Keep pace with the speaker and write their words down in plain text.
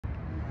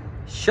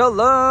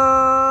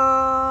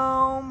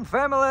Shalom,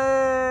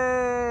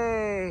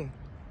 family!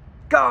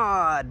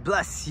 God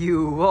bless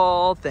you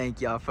all. Thank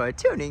y'all for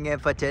tuning in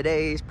for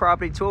today's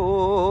property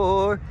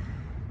tour.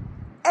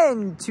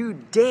 And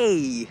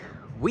today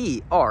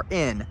we are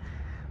in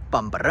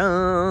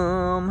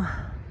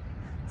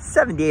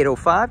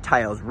 7805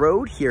 Tiles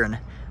Road here in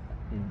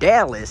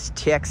Dallas,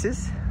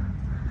 Texas.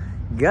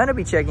 Gonna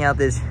be checking out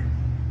this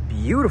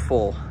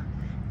beautiful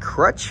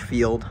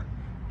Crutchfield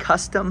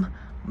custom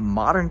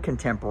modern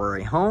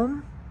contemporary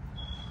home.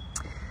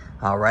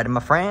 All right, my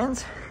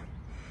friends,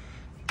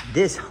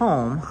 this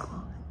home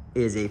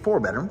is a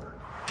 4-bedroom,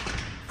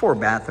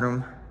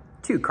 4-bathroom,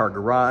 2-car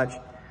garage,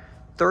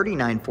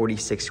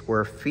 3946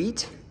 square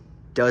feet.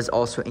 Does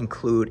also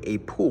include a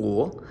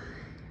pool,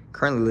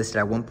 currently listed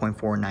at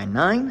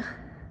 1.499.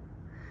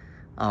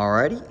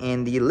 Alrighty,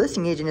 and the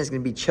listing agent is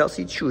going to be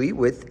Chelsea Chewy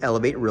with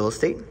Elevate Real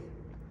Estate.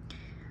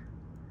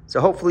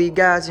 So hopefully you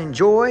guys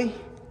enjoy.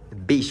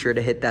 Be sure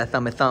to hit that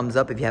thumbs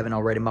up if you haven't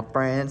already, my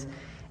friends.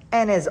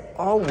 And as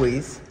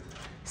always,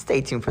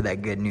 stay tuned for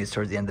that good news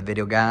towards the end of the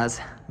video,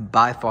 guys.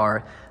 By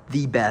far,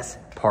 the best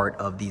part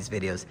of these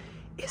videos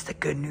is the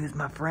good news,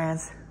 my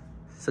friends.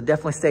 So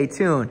definitely stay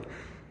tuned.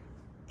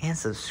 And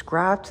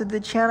subscribe to the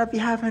channel if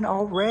you haven't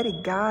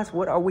already, guys.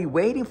 What are we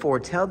waiting for?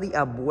 Tell the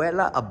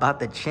abuela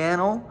about the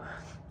channel.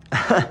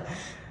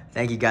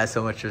 Thank you guys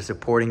so much for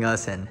supporting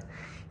us and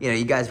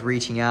you guys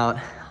reaching out.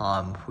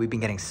 We've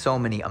been getting so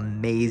many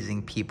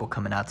amazing people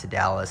coming out to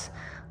Dallas.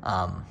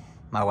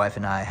 My wife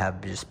and I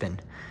have just been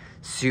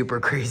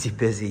super crazy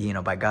busy,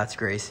 by God's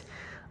grace.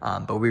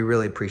 But we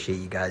really appreciate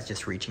you guys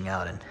just reaching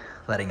out and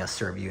letting us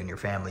serve you and your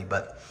family.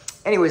 But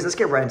anyways, let's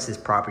get right into this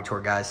property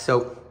tour, guys.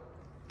 So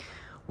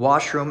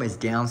washroom is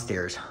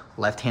downstairs,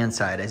 left-hand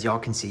side. As y'all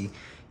can see,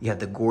 you have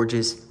the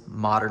gorgeous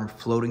modern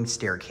floating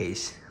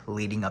staircase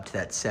leading up to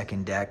that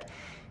second deck.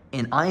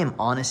 And I am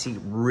honestly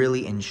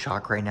really in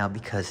shock right now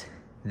because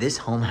this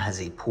home has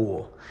a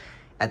pool.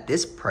 At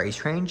this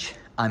price range,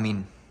 I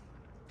mean,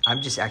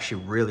 I'm just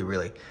actually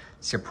really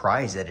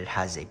surprised that it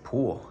has a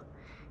pool.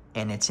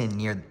 And it's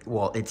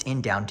it's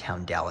in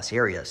downtown Dallas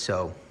area.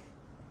 So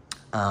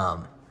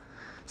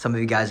some of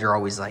you guys are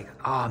always like,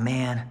 oh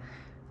man,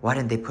 why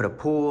didn't they put a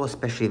pool,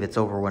 especially if it's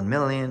over 1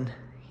 million,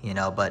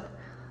 but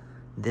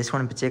this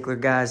one in particular,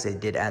 guys, they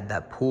did add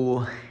that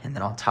pool. And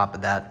then on top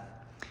of that,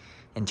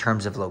 in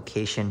terms of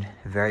location,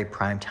 very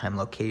prime time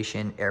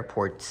location.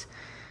 Airport's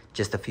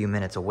just a few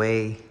minutes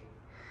away,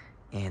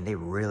 and they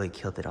really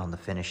killed it on the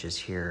finishes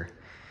here.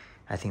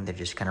 I think they're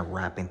just kind of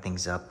wrapping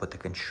things up with the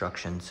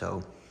construction,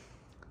 so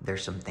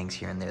there's some things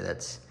here and there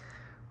that's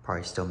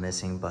probably still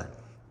missing, but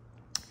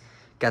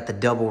got the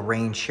double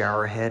rain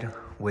shower head,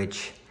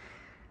 which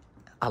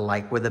I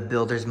like where the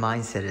builder's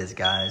mindset is,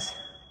 guys.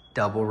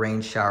 Double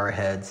rain shower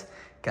heads,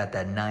 got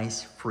that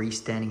nice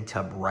freestanding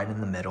tub right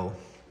in the middle,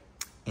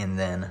 and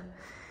then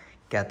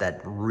got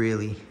that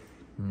really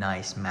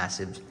nice,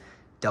 massive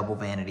double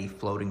vanity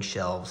floating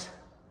shelves,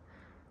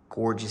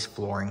 gorgeous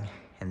flooring,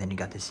 and then you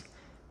got this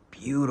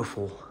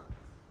beautiful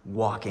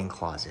walk-in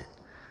closet.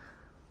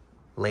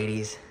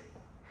 Ladies,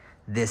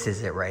 this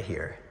is it right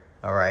here,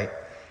 all right?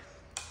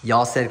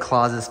 Y'all said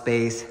closet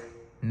space.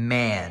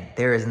 Man,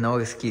 there is no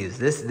excuse.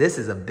 This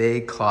is a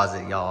big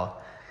closet,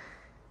 y'all.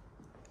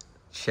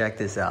 Check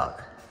this out.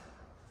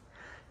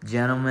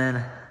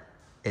 Gentlemen,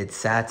 it's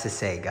sad to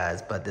say,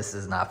 guys, but this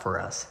is not for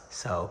us.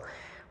 So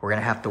we're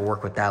going to have to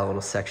work with that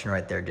little section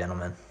right there,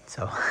 gentlemen.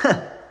 So,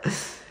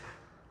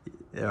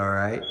 all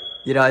right.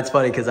 It's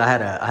funny because I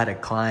had a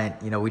client,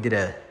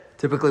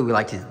 typically we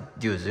like to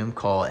do a Zoom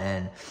call,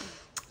 and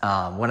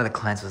one of the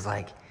clients was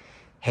like,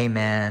 hey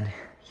man,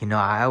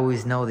 I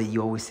always know that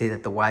you always say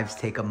that the wives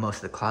take up most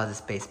of the closet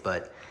space,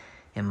 but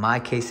in my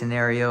case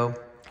scenario,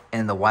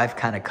 and the wife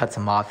kind of cuts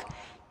him off,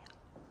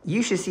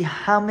 you should see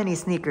how many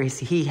sneakers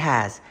he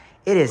has.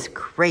 It is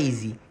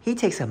crazy. He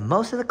takes up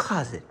most of the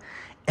closet.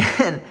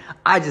 And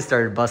I just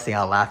started busting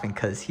out laughing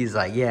because he's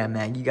like, yeah,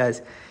 man, you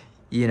guys,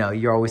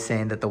 you're always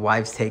saying that the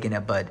wife's taking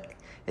it, but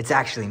it's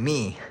actually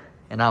me.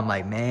 And I'm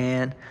like,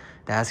 man,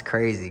 that's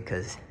crazy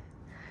because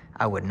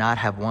I would not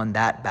have won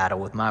that battle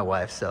with my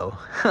wife. So,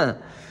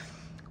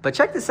 but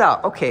check this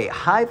out. Okay,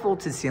 high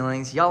voltage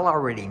ceilings. Y'all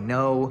already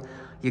know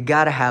you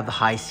got to have the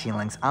high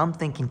ceilings. I'm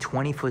thinking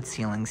 20-foot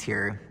ceilings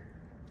here.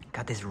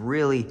 Got this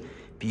really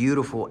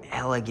beautiful,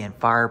 elegant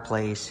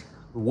fireplace,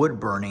 wood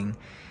burning,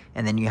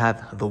 and then you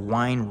have the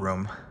wine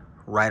room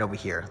right over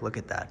here. Look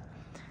at that.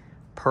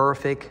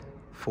 Perfect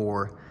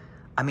for,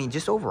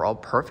 just overall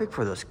perfect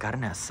for those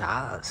carne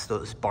asadas,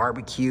 those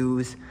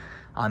barbecues.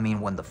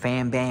 When the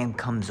fam bam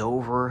comes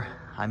over,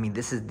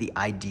 this is the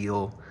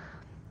ideal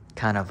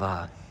kind of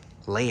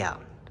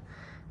layout.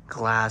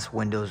 Glass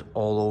windows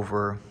all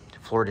over,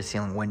 floor to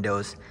ceiling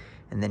windows,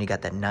 and then you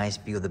got that nice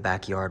view of the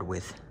backyard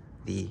with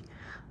the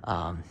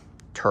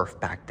turf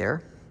back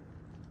there.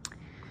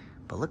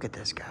 But look at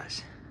this,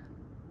 guys.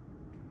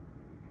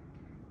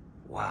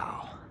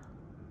 Wow.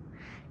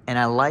 And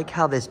I like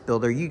how this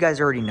builder, you guys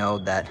already know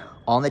that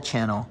on the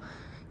channel,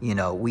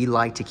 we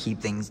like to keep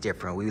things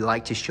different. We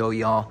like to show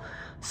y'all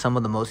some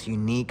of the most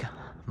unique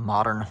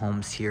modern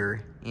homes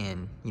here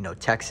in,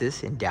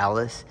 Texas, in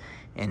Dallas,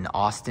 in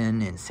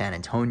Austin, in San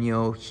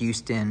Antonio,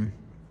 Houston.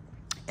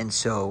 And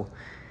so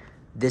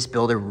this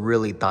builder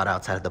really thought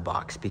outside of the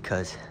box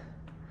because,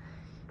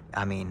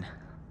 I mean,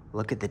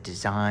 look at the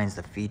designs,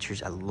 the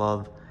features. I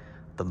love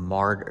the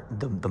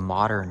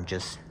modern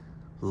just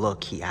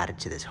look he added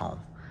to this home.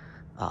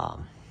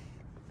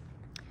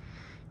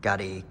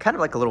 Got a kind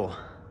of like a little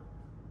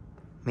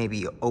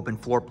maybe open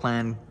floor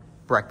plan,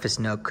 breakfast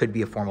nook, could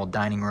be a formal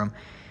dining room.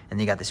 And then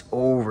you got this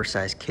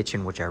oversized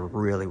kitchen, which I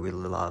really,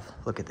 really love.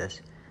 Look at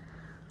this.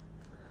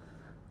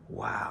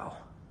 Wow.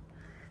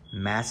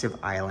 Massive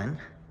island,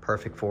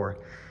 perfect for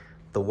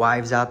the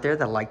wives out there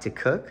that like to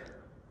cook.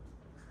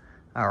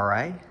 All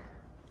right.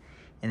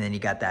 And then you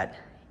got that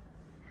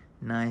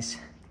nice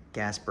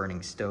gas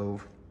burning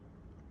stove.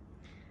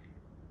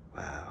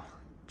 Wow.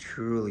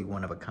 Truly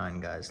one of a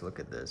kind, guys. Look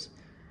at this.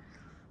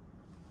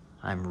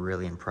 I'm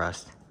really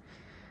impressed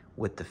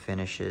with the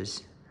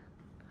finishes.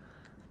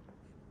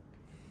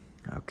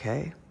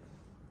 Okay.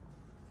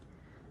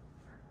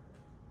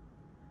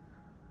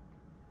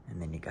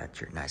 And then you got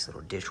your nice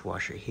little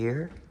dishwasher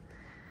here.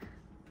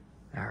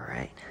 All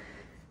right.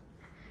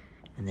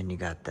 And then you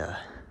got the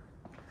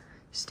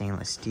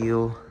stainless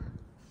steel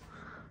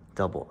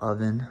double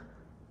oven.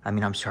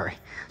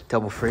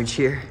 Double fridge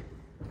here.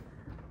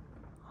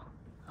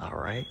 All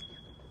right.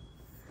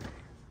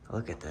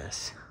 Look at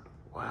this.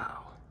 Wow.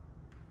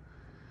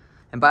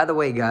 And by the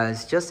way,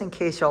 guys, just in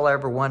case y'all are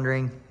ever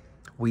wondering,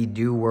 we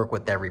do work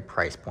with every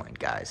price point,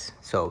 guys.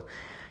 So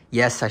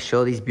yes, I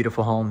show these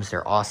beautiful homes.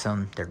 They're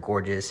awesome. They're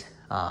gorgeous.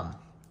 And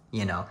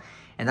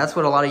that's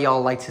what a lot of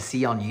y'all like to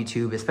see on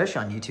YouTube,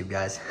 especially on YouTube,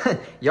 guys.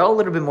 Y'all a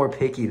little bit more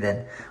picky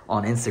than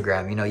on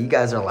Instagram. You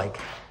guys are like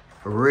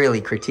really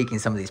critiquing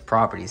some of these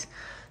properties.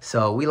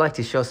 So we like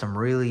to show some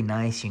really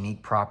nice,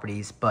 unique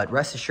properties. But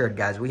rest assured,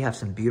 guys, we have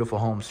some beautiful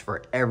homes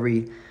for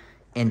every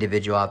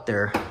individual out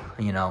there.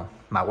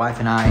 My wife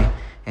and I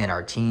and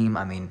our team,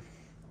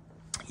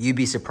 you'd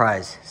be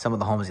surprised some of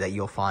the homes that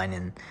you'll find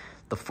in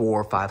the 400s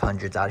or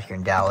 500s out here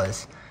in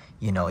Dallas,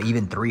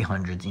 even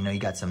 300s. You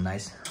got some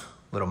nice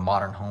little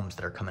modern homes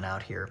that are coming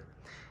out here.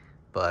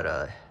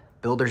 But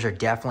builders are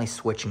definitely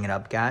switching it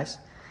up, guys.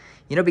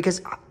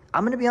 Because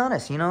I'm going to be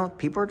honest,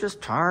 people are just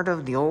tired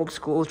of the old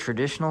school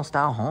traditional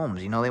style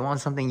homes. They want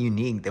something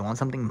unique. They want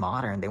something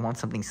modern. They want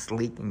something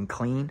sleek and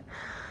clean.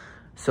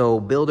 So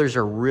builders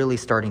are really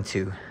starting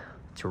to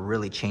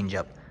really change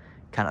up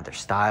kind of their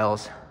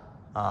styles.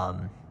 All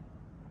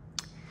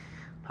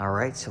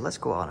right, so let's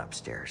go on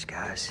upstairs,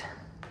 guys.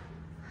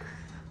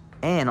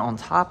 And on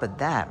top of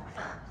that,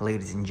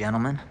 ladies and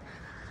gentlemen,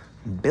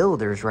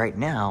 builders right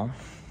now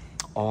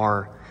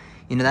are,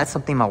 that's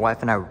something my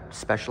wife and I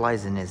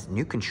specialize in, is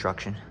new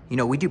construction.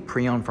 We do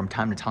pre-owned from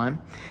time to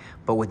time,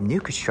 but with new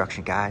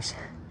construction, guys,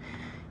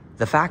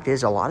 the fact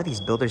is a lot of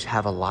these builders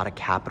have a lot of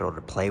capital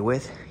to play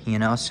with,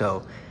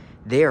 so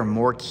they are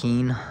more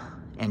keen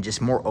and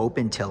just more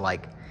open to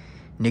like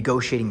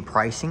negotiating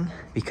pricing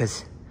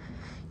because,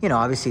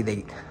 obviously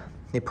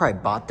they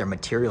probably bought their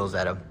materials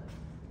at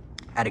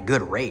a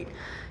good rate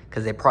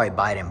because they probably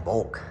buy it in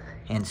bulk.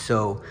 And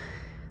so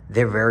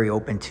they're very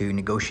open to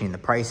negotiating the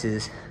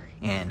prices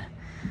and,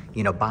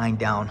 buying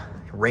down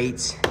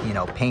rates,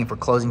 paying for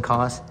closing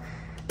costs,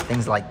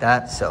 things like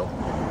that. So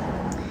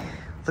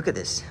look at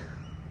this.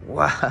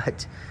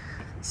 What?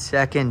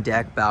 Second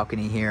deck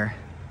balcony here.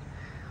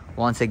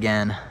 Once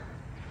again,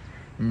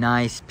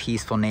 nice,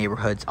 peaceful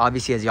neighborhoods.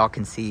 Obviously, as y'all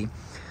can see,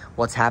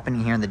 what's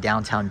happening here in the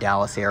downtown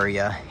Dallas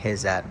area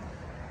is that,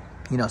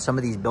 some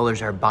of these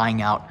builders are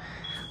buying out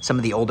some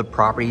of the older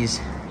properties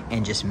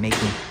and just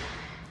making,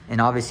 and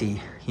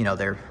obviously,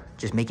 they're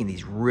just making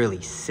these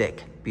really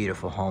sick,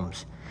 beautiful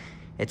homes.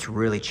 It's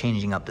really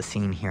changing up the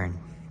scene here in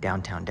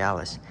downtown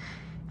Dallas.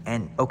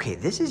 And okay,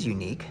 this is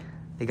unique.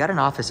 They got an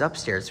office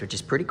upstairs, which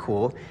is pretty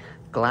cool.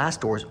 Glass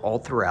doors all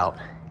throughout.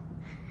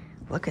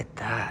 Look at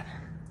that.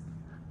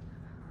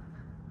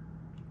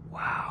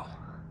 Wow.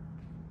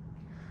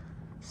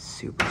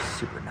 Super,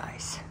 super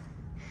nice.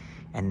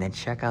 And then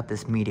check out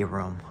this media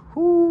room.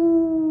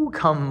 Ooh,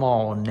 come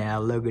on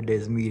now. Look at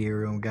this media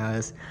room,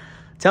 guys.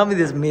 Tell me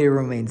this media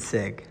room ain't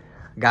sick.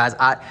 Guys,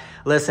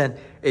 listen,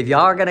 if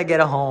y'all are going to get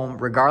a home,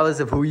 regardless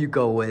of who you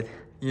go with,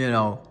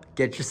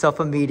 get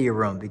yourself a media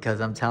room, because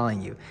I'm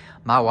telling you,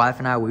 my wife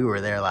and I, we were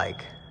there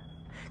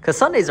because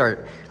Sundays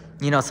are,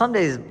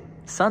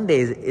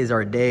 Sundays is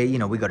our day.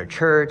 We go to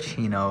church,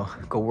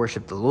 go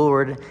worship the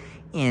Lord.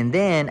 And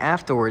then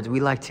afterwards, we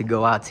like to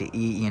go out to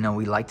eat.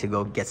 We like to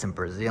go get some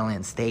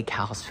Brazilian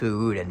steakhouse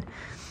food. And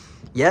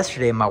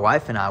yesterday, my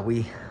wife and I,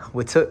 we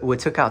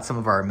took out some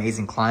of our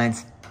amazing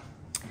clients.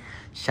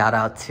 Shout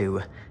out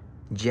to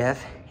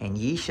Jeff and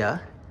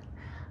Yesha.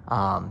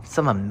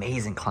 Some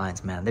amazing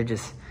clients, man. They're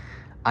just,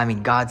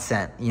 God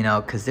sent,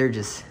 because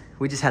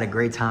we just had a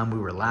great time. We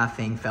were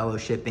laughing,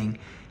 fellowshipping,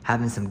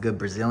 having some good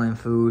Brazilian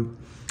food.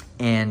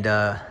 And,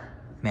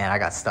 man, I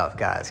got stuffed,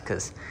 guys,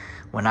 because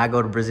when I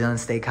go to Brazilian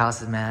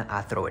steakhouses, man,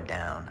 I throw it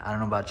down. I don't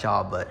know about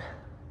y'all, but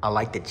I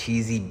like the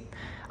cheesy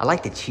I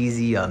like the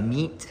cheesy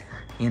meat,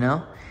 you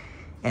know,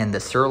 and the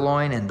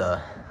sirloin and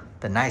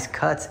the nice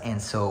cuts.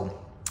 And so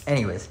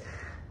anyways,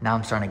 now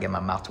I'm starting to get my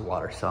mouth to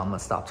water, so I'm gonna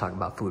stop talking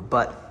about food.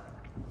 But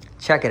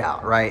check it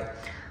out, right?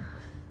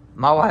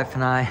 My wife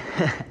and I,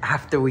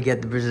 after we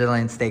get the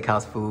Brazilian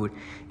steakhouse food,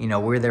 you know,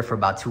 we're there for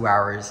about 2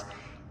 hours.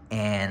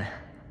 And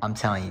I'm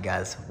telling you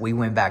guys, we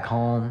went back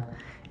home,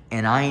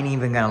 and I ain't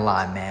even gonna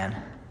lie, man.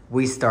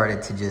 We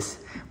started to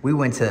we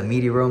went to the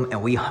media room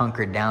and we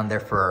hunkered down there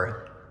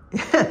for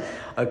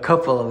a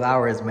couple of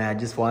hours, man,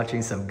 just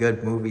watching some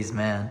good movies,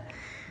 man.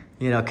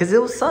 You know, cause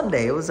it was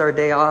Sunday, it was our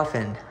day off,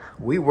 and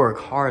we work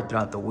hard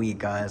throughout the week,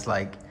 guys.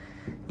 Like,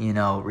 you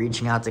know,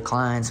 reaching out to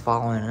clients,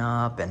 following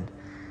up, and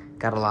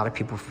got a lot of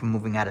people from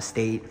moving out of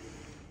state.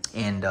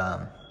 And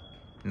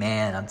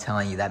man, I'm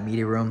telling you, that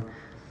media room,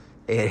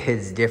 it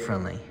hits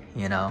differently,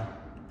 you know?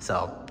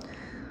 So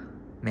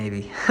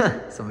maybe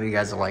some of you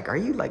guys are like, are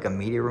you like a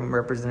media room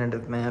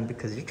representative, man?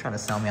 Because you're trying to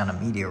sell me on a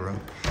media room.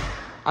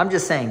 I'm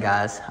just saying,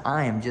 guys.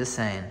 I am just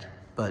saying.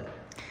 But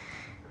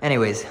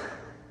anyways,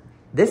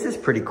 this is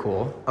pretty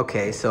cool.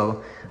 Okay,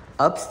 so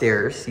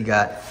upstairs, you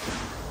got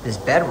this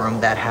bedroom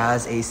that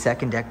has a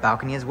second deck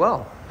balcony as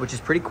well, which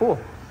is pretty cool.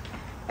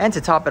 And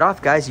to top it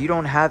off, guys, you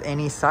don't have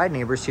any side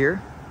neighbors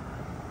here.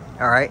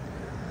 All right.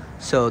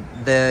 So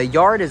the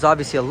yard is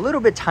obviously a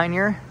little bit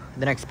tinier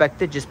than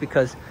expected, just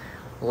because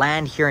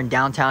land here in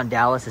downtown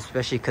Dallas,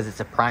 especially because it's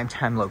a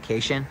primetime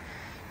location,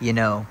 you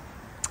know,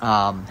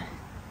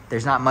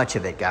 there's not much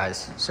of it,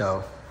 guys.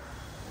 So,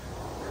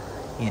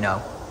 you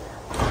know,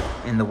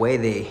 and the way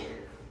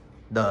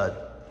the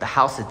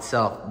house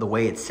itself, the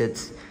way it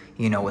sits,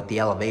 you know, with the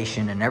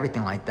elevation and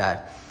everything like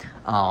that,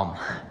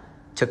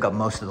 took up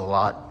most of the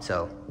lot.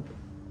 So,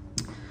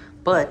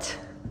 but,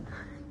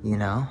 you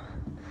know,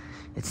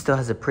 it still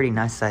has a pretty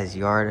nice sized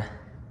yard.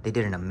 They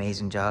did an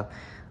amazing job.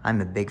 I'm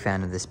a big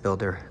fan of this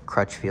builder,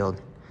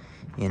 Crutchfield.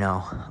 You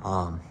know,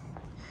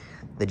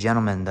 the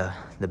gentleman,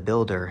 the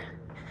builder,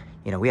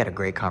 you know, we had a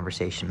great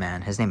conversation,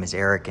 man. His name is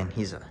Eric, and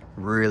he's a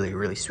really,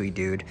 really sweet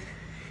dude.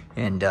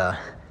 And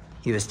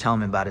he was telling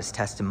me about his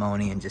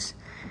testimony, and just,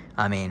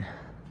 I mean,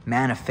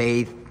 man of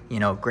faith, you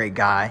know, great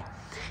guy.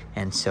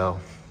 And so,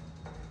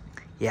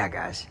 yeah,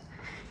 guys,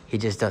 he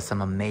just does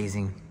some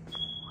amazing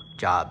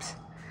jobs.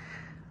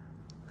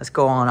 Let's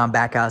go on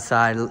back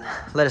outside.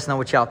 Let us know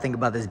what y'all think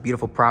about this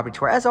beautiful property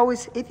tour. As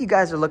always, if you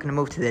guys are looking to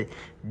move to the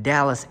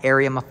Dallas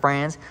area, my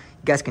friends,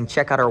 you guys can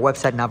check out our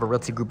website,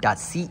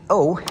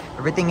 NavaRealtyGroup.co.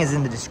 Everything is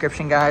in the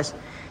description, guys.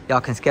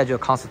 Y'all can schedule a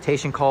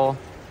consultation call.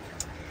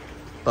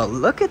 But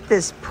look at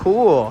this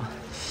pool.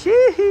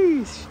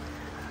 Sheesh.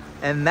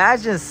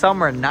 Imagine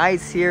summer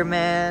nights here,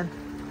 man.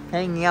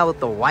 Hanging out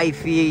with the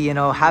wifey, you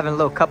know, having a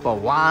little cup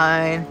of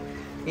wine.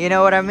 You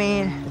know what I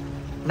mean?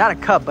 Not a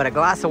cup, but a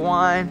glass of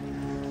wine.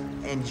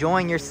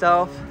 Enjoying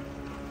yourself.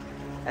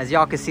 As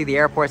y'all can see, the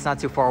airport's not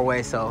too far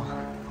away, so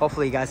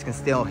hopefully you guys can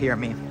still hear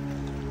me.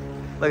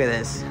 Look at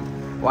this.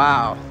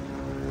 Wow.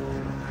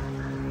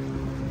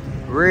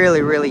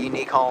 Really, really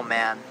unique home,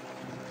 man.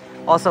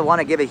 Also want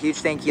to give a huge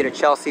thank you to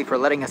Chelsea for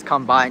letting us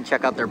come by and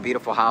check out their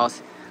beautiful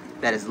house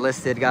that is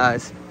listed,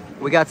 guys.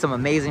 We got some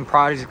amazing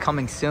projects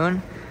coming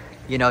soon.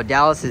 You know,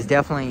 Dallas is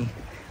definitely,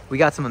 we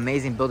got some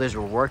amazing builders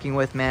we're working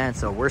with, man.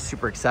 So we're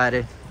super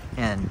excited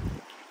and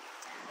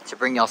to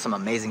bring y'all some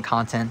amazing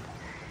content.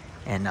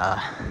 And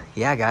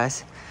yeah,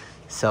 guys.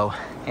 So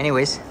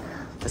anyways,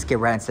 let's get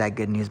right into that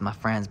good news, my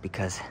friends,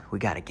 because we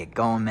got to get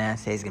going, man.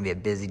 Today's going to be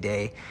a busy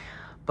day.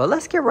 But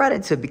let's get right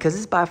into it, because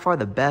this is by far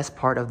the best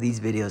part of these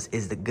videos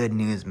is the good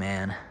news,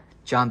 man.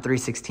 John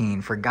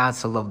 3:16, for God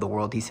so loved the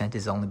world, he sent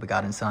his only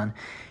begotten son,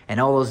 and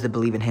all those that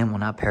believe in him will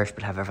not perish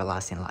but have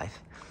everlasting life.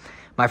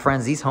 My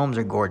friends, these homes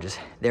are gorgeous.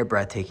 They're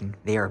breathtaking.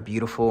 They are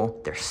beautiful.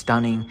 They're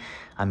stunning.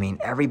 I mean,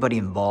 everybody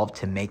involved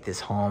to make this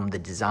home, the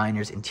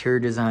designers, interior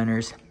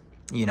designers,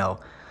 you know,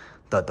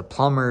 the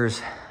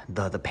plumbers,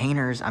 the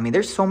painters. I mean,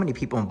 there's so many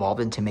people involved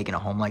into making a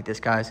home like this,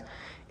 guys.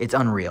 It's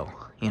unreal.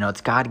 You know,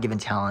 it's God-given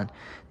talent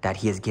that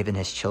he has given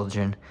his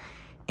children.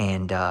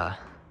 And,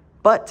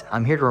 but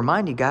I'm here to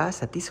remind you guys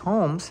that these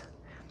homes,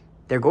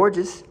 they're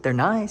gorgeous, they're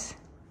nice,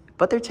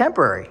 but they're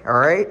temporary, all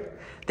right?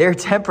 They're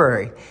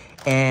temporary.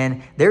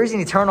 And there is an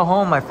eternal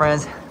home, my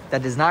friends,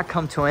 that does not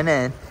come to an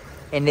end.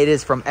 And it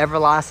is from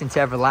everlasting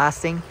to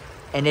everlasting.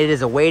 And it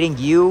is awaiting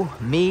you,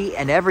 me,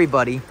 and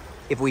everybody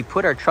if we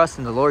put our trust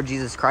in the Lord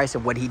Jesus Christ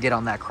and what he did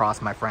on that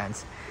cross, my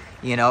friends.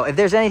 You know, if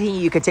there's anything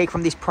you could take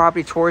from these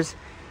property tours,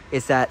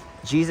 it's that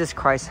Jesus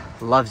Christ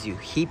loves you.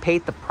 He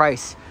paid the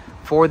price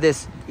for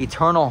this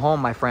eternal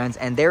home, my friends.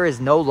 And there is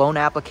no loan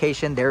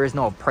application. There is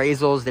no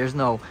appraisals. There's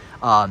no,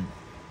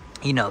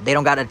 you know, they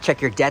don't got to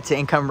check your debt to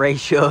income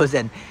ratios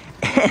and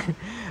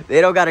they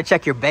don't got to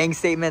check your bank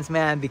statements,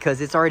 man, because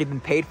it's already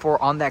been paid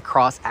for on that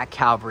cross at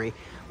Calvary,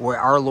 where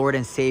our Lord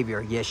and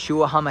Savior,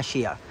 Yeshua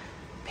HaMashiach,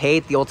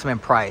 paid the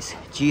ultimate price.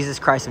 Jesus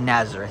Christ of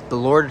Nazareth, the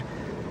Lord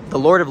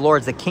of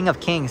Lords, the King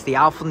of Kings, the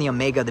Alpha and the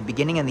Omega, the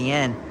beginning and the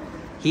end.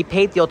 He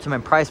paid the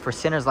ultimate price for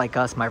sinners like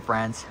us, my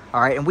friends.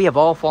 All right, and we have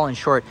all fallen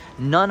short.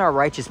 None are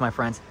righteous, my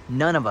friends.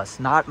 None of us.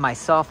 Not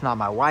myself, not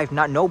my wife,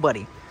 not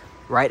nobody.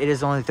 right? It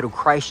is only through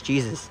Christ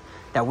Jesus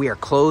that we are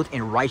clothed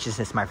in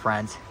righteousness, my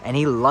friends. And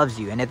he loves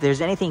you. And if there's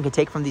anything you can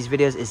take from these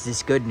videos, is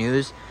this good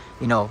news,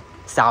 you know,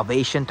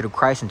 salvation through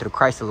Christ and through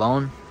Christ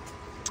alone.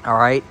 All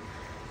right.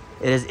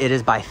 It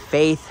is by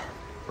faith,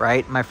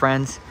 right, my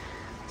friends?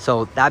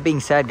 So that being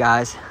said,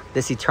 guys,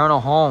 this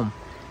eternal home,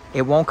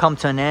 it won't come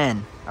to an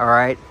end. All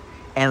right.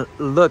 And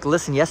look,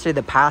 listen, yesterday,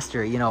 the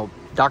pastor, you know,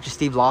 Dr.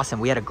 Steve Lawson,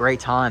 we had a great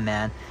time,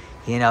 man.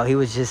 You know,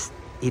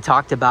 he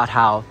talked about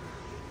how,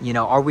 you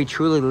know, are we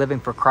truly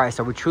living for Christ?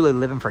 Are we truly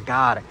living for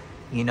God?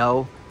 You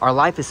know, our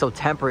life is so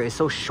temporary. It's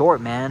so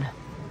short, man.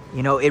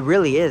 You know, it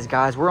really is,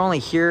 guys. We're only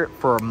here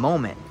for a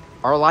moment.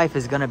 Our life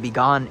is going to be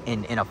gone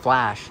in a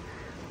flash,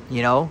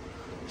 you know?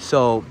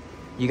 So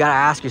you got to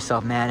ask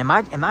yourself, man,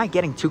 am I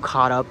getting too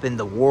caught up in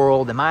the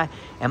world? Am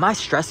I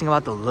stressing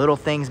about the little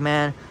things,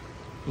 man?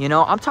 You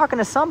know, I'm talking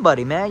to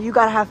somebody, man. You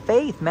got to have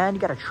faith, man.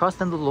 You got to trust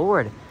in the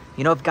Lord.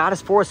 You know, if God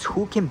is for us,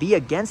 who can be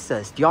against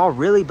us? Do y'all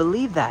really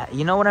believe that?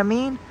 You know what I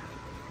mean?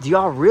 Do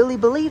y'all really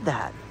believe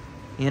that?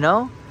 You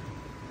know?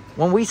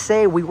 When we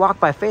say we walk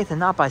by faith and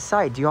not by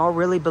sight, do y'all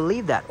really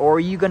believe that? Or are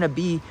you going to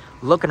be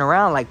looking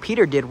around like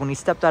Peter did when he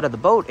stepped out of the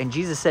boat and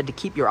Jesus said to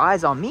keep your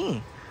eyes on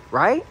me,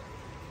 right?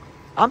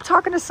 I'm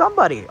talking to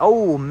somebody.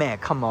 Oh, man,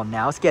 come on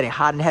now. It's getting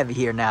hot and heavy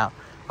here now,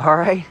 all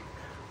right?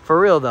 For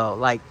real, though,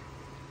 like,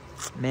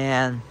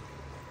 man,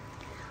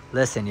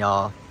 listen,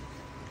 y'all.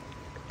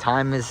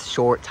 Time is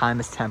short. Time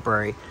is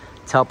temporary.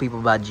 Tell people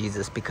about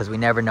Jesus because we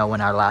never know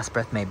when our last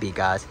breath may be,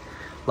 guys.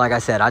 Like I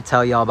said, I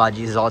tell y'all about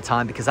Jesus all the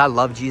time because I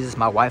love Jesus.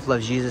 My wife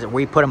loves Jesus. And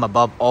we put him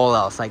above all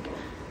else. Like,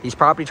 these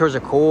property tours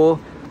are cool.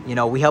 You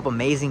know, we help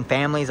amazing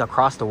families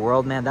across the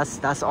world, man.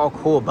 That's all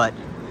cool. But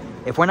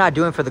if we're not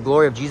doing it for the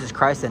glory of Jesus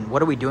Christ, then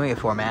what are we doing it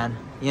for, man?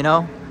 You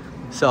know?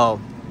 So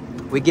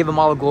we give him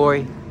all the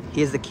glory.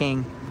 He is the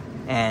King.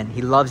 And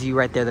he loves you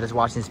right there that is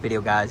watching this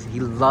video, guys. He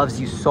loves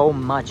you so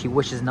much. He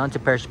wishes none to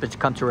perish but to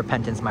come to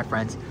repentance, my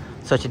friends.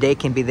 So today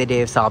can be the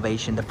day of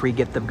salvation, the free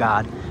gift of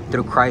God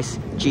through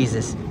Christ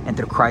Jesus and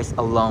through Christ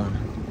alone.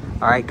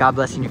 All right, God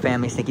bless you and your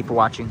families. Thank you for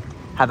watching.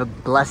 Have a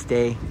blessed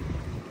day.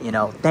 You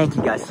know, thank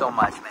you guys so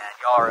much, man.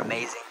 Y'all are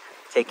amazing.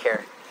 Take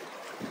care.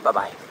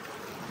 Bye-bye.